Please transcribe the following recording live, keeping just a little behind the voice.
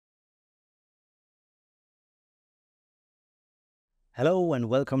Hello and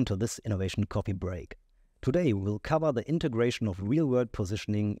welcome to this Innovation Coffee Break. Today we'll cover the integration of real-world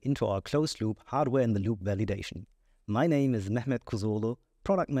positioning into our closed-loop hardware-in-the-loop validation. My name is Mehmet Kuzolo,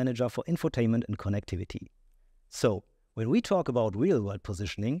 Product Manager for Infotainment and Connectivity. So, when we talk about real-world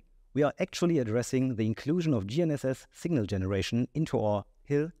positioning, we are actually addressing the inclusion of GNSS signal generation into our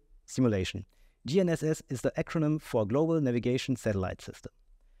HIL simulation. GNSS is the acronym for Global Navigation Satellite System.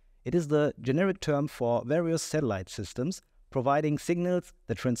 It is the generic term for various satellite systems providing signals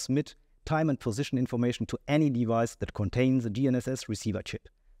that transmit time and position information to any device that contains a GNSS receiver chip,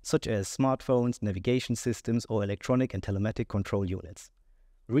 such as smartphones, navigation systems, or electronic and telematic control units.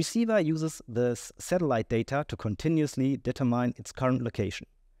 The receiver uses the satellite data to continuously determine its current location.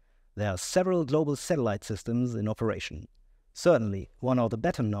 There are several global satellite systems in operation. Certainly, one of the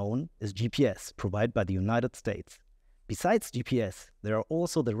better known is GPS, provided by the United States. Besides GPS, there are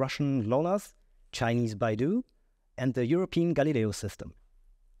also the Russian LOLAS, Chinese Baidu, and the European Galileo system.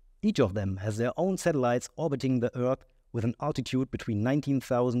 Each of them has their own satellites orbiting the Earth with an altitude between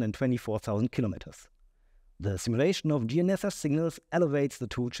 19,000 and 24,000 kilometers. The simulation of GNSS signals elevates the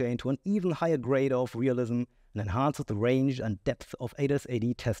toolchain to an even higher grade of realism and enhances the range and depth of ADAS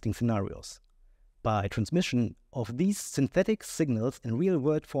AD testing scenarios. By transmission of these synthetic signals in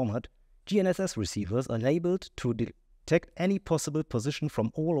real-world format, GNSS receivers are enabled to detect any possible position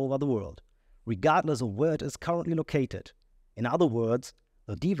from all over the world, regardless of where it is currently located. In other words,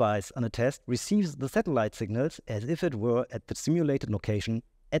 the device under test receives the satellite signals as if it were at the simulated location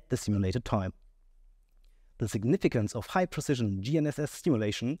at the simulated time. The significance of high-precision GNSS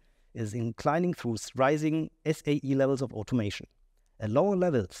simulation is inclining through rising SAE levels of automation. At lower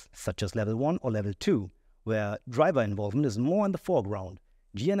levels, such as level 1 or level 2, where driver involvement is more in the foreground,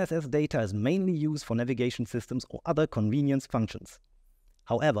 GNSS data is mainly used for navigation systems or other convenience functions.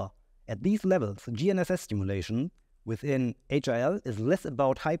 However, at these levels, GNSS simulation within HIL is less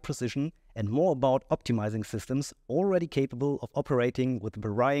about high precision and more about optimizing systems already capable of operating with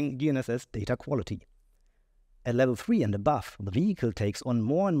varying GNSS data quality. At level 3 and above, the vehicle takes on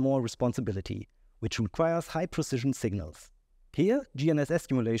more and more responsibility, which requires high precision signals. Here, GNSS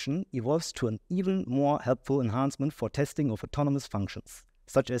simulation evolves to an even more helpful enhancement for testing of autonomous functions,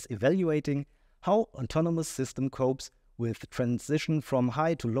 such as evaluating how autonomous system copes with transition from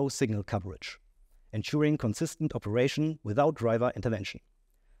high to low signal coverage, ensuring consistent operation without driver intervention.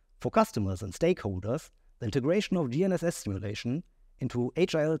 For customers and stakeholders, the integration of GNSS simulation into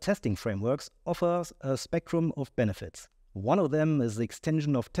HIL testing frameworks offers a spectrum of benefits. One of them is the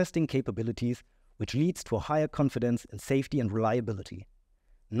extension of testing capabilities, which leads to a higher confidence in safety and reliability.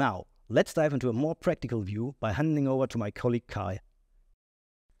 Now, let's dive into a more practical view by handing over to my colleague Kai.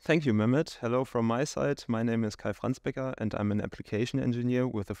 Thank you, Mehmet. Hello from my side. My name is Kai Franzbecker and I'm an application engineer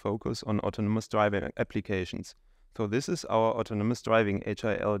with a focus on autonomous driving applications. So this is our autonomous driving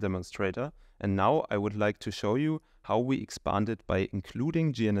HIL demonstrator, and now I would like to show you how we expand it by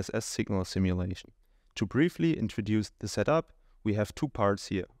including GNSS signal simulation. To briefly introduce the setup, we have two parts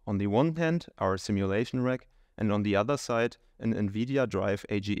here. On the one hand, our simulation rack, and on the other side, an NVIDIA Drive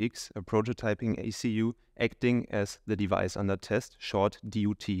AGX, a prototyping ECU, acting as the device under test, short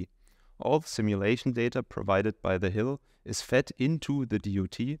DUT. All the simulation data provided by the HIL is fed into the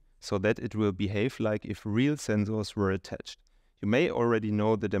DUT so that it will behave like if real sensors were attached. You may already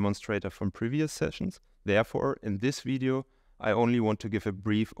know the demonstrator from previous sessions. Therefore, in this video, I only want to give a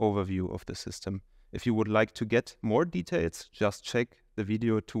brief overview of the system. If you would like to get more details, just check the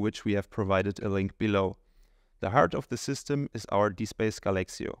video to which we have provided a link below. The heart of the system is our dSPACE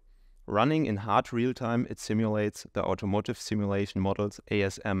Galaxio. Running in hard real-time, it simulates the automotive simulation models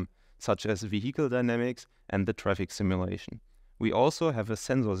ASM, such as vehicle dynamics and the traffic simulation. We also have a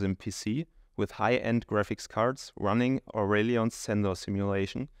sensor sim PC with high-end graphics cards running Aurelion's sensor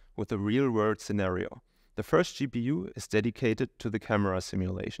simulation with a real-world scenario. The first GPU is dedicated to the camera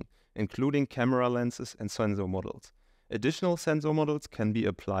simulation, including camera lenses and sensor models. Additional sensor models can be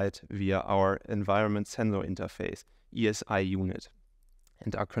applied via our Environment Sensor Interface, ESI unit,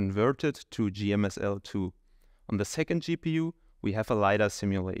 and are converted to GMSL2. On the second GPU, we have a LiDAR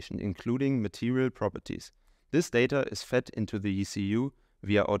simulation, including material properties. This data is fed into the ECU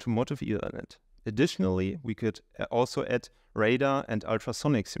via Automotive Ethernet. Additionally, we could also add radar and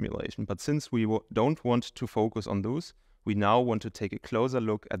ultrasonic simulation, but since we don't want to focus on those, we now want to take a closer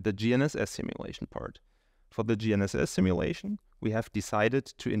look at the GNSS simulation part. For the GNSS simulation, we have decided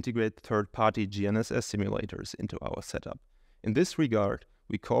to integrate third-party GNSS simulators into our setup. In this regard,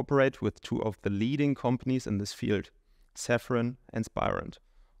 we cooperate with two of the leading companies in this field, Safran and Spirent.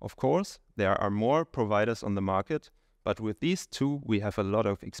 Of course, there are more providers on the market, but with these two, we have a lot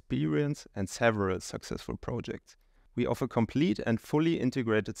of experience and several successful projects. We offer complete and fully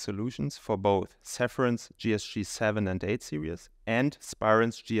integrated solutions for both Safran's GSG 7 and 8 series and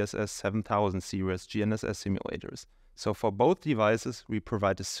Spirent's GSS 7000 series GNSS simulators. So for both devices, we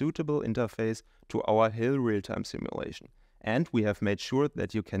provide a suitable interface to our HIL real-time simulation. And we have made sure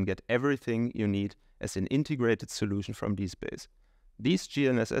that you can get everything you need as an integrated solution from dSPACE. These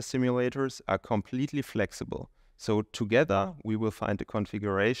GNSS simulators are completely flexible. So together, we will find a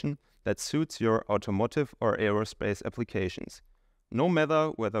configuration that suits your automotive or aerospace applications. No matter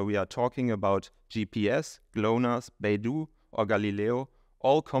whether we are talking about GPS, GLONASS, Beidou, or Galileo,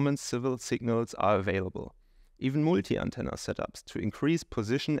 all common civil signals are available. Even multi-antenna setups to increase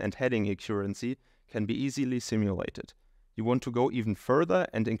position and heading accuracy can be easily simulated. You want to go even further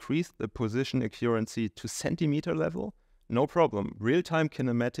and increase the position accuracy to centimeter level? No problem. Real-time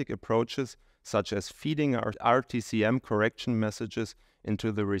kinematic approaches such as feeding our RTCM correction messages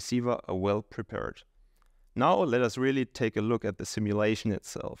into the receiver are well prepared. Now let us really take a look at the simulation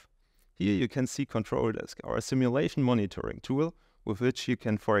itself. Here you can see Control Desk, our simulation monitoring tool, with which you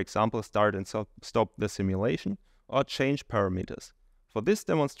can, for example, start and stop the simulation or change parameters. For this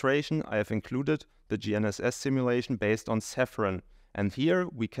demonstration, I have included the GNSS simulation based on Safran, and here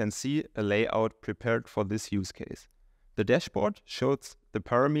we can see a layout prepared for this use case. The dashboard shows the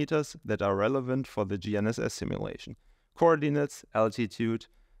parameters that are relevant for the GNSS simulation: coordinates, altitude,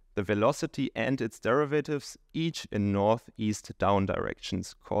 the velocity and its derivatives, each in north-east-down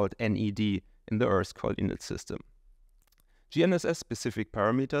directions, called NED in the Earth coordinate system. GNSS-specific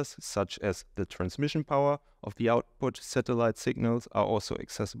parameters, such as the transmission power of the output satellite signals, are also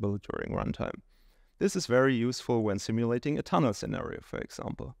accessible during runtime. This is very useful when simulating a tunnel scenario, for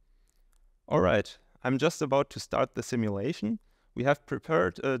example. Alright, I'm just about to start the simulation. We have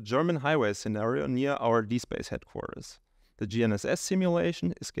prepared a German highway scenario near our dSPACE headquarters. The GNSS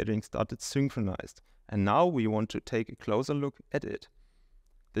simulation is getting started synchronized, and now we want to take a closer look at it.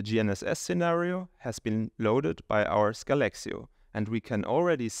 The GNSS scenario has been loaded by our Scalexio, and we can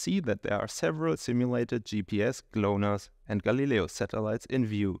already see that there are several simulated GPS, GLONASS, and Galileo satellites in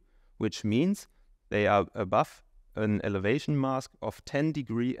view, which means they are above an elevation mask of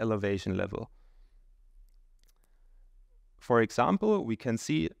 10-degree elevation level. For example, we can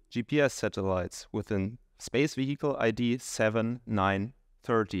see GPS satellites with a space vehicle ID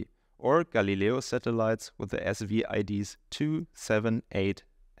 7930, or Galileo satellites with the SV IDs 2, 7, 8,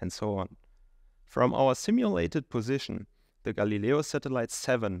 and so on. From our simulated position, the Galileo satellite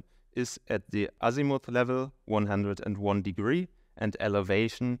 7 is at the azimuth level 101 degree and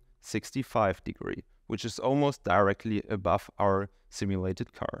elevation 65 degree, which is almost directly above our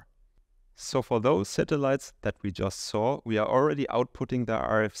simulated car. So for those satellites that we just saw, we are already outputting the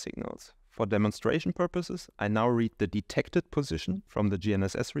RF signals. For demonstration purposes, I now read the detected position from the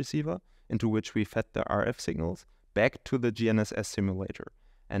GNSS receiver, into which we fed the RF signals, back to the GNSS simulator.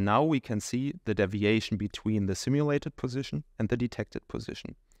 And now we can see the deviation between the simulated position and the detected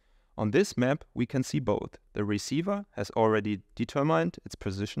position. On this map, we can see both. The receiver has already determined its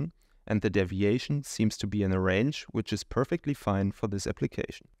position, and the deviation seems to be in a range which is perfectly fine for this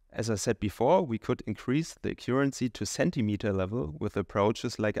application. As I said before, we could increase the accuracy to centimeter level with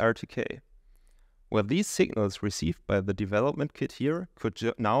approaches like RTK. Well, these signals received by the development kit here could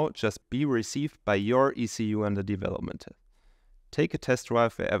now just be received by your ECU under development. Take a test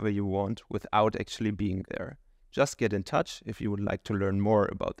drive wherever you want without actually being there. Just get in touch if you would like to learn more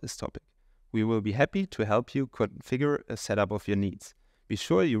about this topic. We will be happy to help you configure a setup of your needs. Be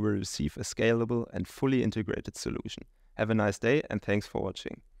sure you will receive a scalable and fully integrated solution. Have a nice day and thanks for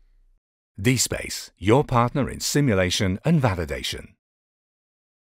watching. dSPACE, your partner in simulation and validation.